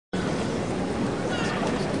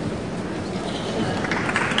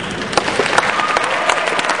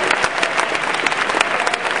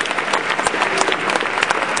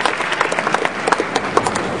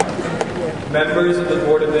members of the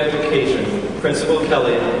Board of Education, Principal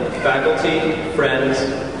Kelly, faculty, friends,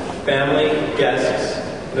 family, guests,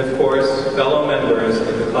 and of course, fellow members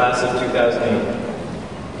of the class of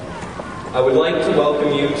 2008. I would like to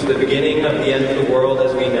welcome you to the beginning of the end of the world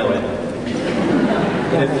as we know it.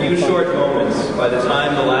 In a few short moments, by the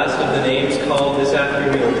time the last of the names called this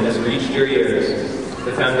afternoon has reached your ears,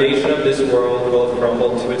 the foundation of this world will have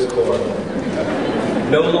crumbled to its core.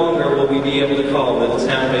 No longer will we be able to call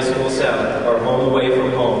Middletown High School South our home away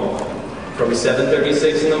from home, from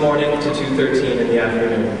 7:36 in the morning to 2:13 in the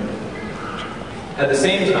afternoon. At the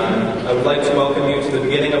same time, I would like to welcome you to the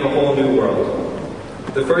beginning of a whole new world.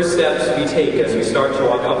 The first steps we take as we start to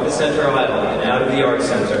walk up the center aisle and out of the Arts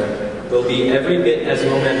Center will be every bit as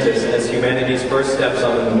momentous as humanity's first steps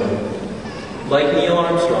on the moon. Like Neil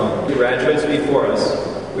Armstrong, the graduates before us,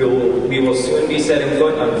 we will soon be setting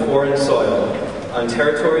foot on foreign soil, on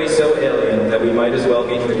territory so alien that we might as well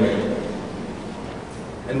be dreaming.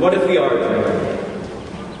 And what if we are dreaming?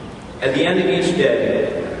 At the end of each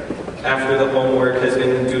day, after the homework has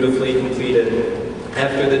been dutifully completed,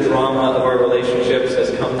 after the drama of our relationships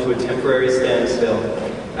has come to a temporary standstill,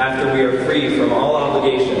 after we are free from all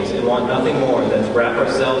obligations and want nothing more than to wrap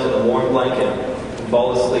ourselves in a warm blanket and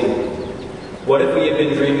fall asleep, what if we had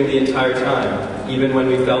been dreaming the entire time, even when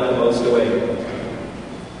we felt the most awake?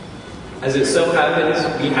 As it so happens,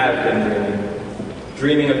 we have been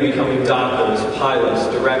dreaming of becoming doctors, pilots,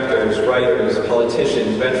 directors, writers,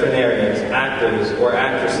 politicians, veterinarians, actors or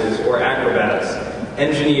actresses or acrobats,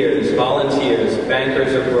 engineers, volunteers,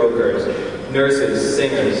 bankers or brokers, nurses,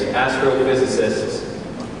 singers, astrophysicists,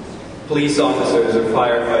 police officers or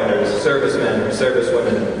firefighters, servicemen or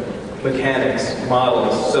servicewomen, mechanics,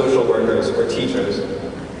 models, social workers, or teachers.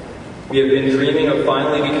 We have been dreaming of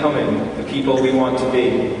finally becoming the people we want to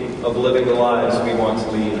be, of living the lives we want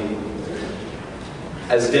to lead.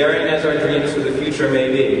 As daring as our dreams for the future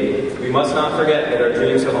may be, we must not forget that our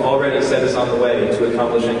dreams have already set us on the way to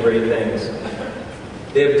accomplishing great things.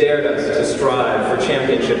 They have dared us to strive for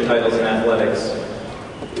championship titles in athletics.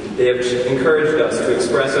 They have encouraged us to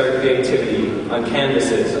express our creativity on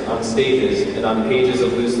canvases, on stages, and on pages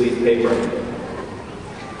of loose-leaf paper.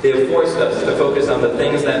 They have forced us to focus on the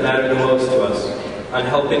things that matter the most to us, on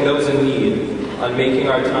helping those in need, on making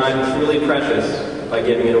our time truly precious by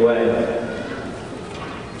giving it away.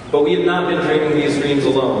 But we have not been dreaming these dreams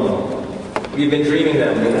alone. We've been dreaming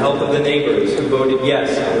them with the help of the neighbors who voted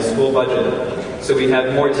yes on the school budget, so we'd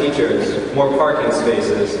have more teachers, more parking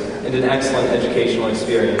spaces, and an excellent educational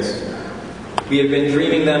experience. We have been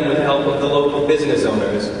dreaming them with the help of the local business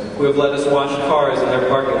owners who have let us wash cars in their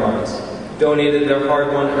parking lots, donated their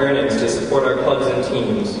hard-won earnings to support our clubs and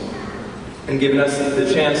teams, and given us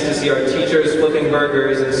the chance to see our teachers flipping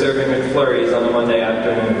burgers and serving McFlurries on a Monday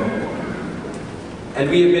afternoon. And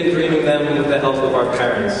we have been dreaming them with the help of our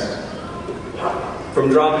parents. From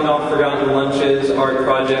dropping off forgotten lunches, art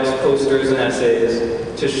projects, posters, and essays,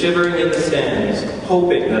 to shivering in the stands,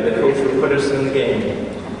 hoping that the coach would put us in the game,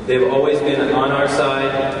 they've always been on our side,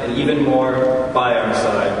 and even more, by our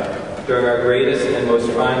side, during our greatest and most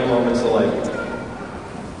trying moments alike.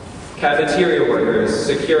 Cafeteria workers,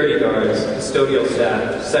 security guards, custodial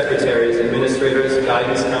staff, secretaries, administrators,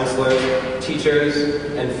 guidance counselors, teachers,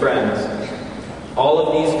 and friends. All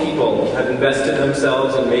of these people have invested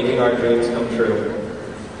themselves in making our dreams come true.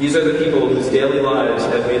 These are the people whose daily lives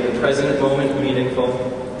have made the present moment meaningful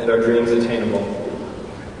and our dreams attainable.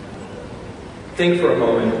 Think for a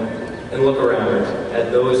moment and look around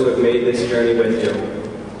at those who have made this journey with you.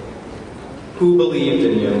 Who believed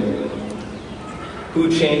in you? Who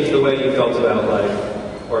changed the way you felt about life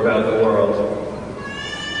or about the world?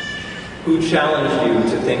 Who challenged you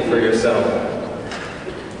to think for yourself?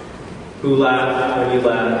 Who laughed when you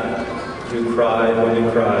laughed? Who cried when you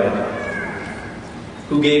cried?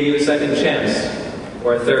 Who gave you a second chance,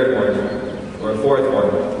 or a third one, or a fourth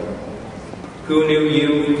one? Who knew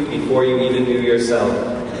you before you even knew yourself?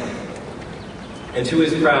 And who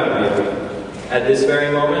is proud of you at this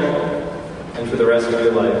very moment and for the rest of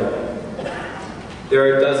your life?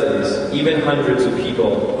 There are dozens, even hundreds of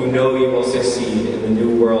people who know you will succeed in the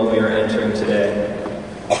new world we are entering today.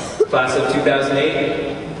 Class of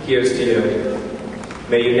 2008, here's to you.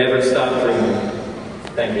 May you never stop dreaming.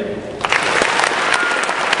 Thank you.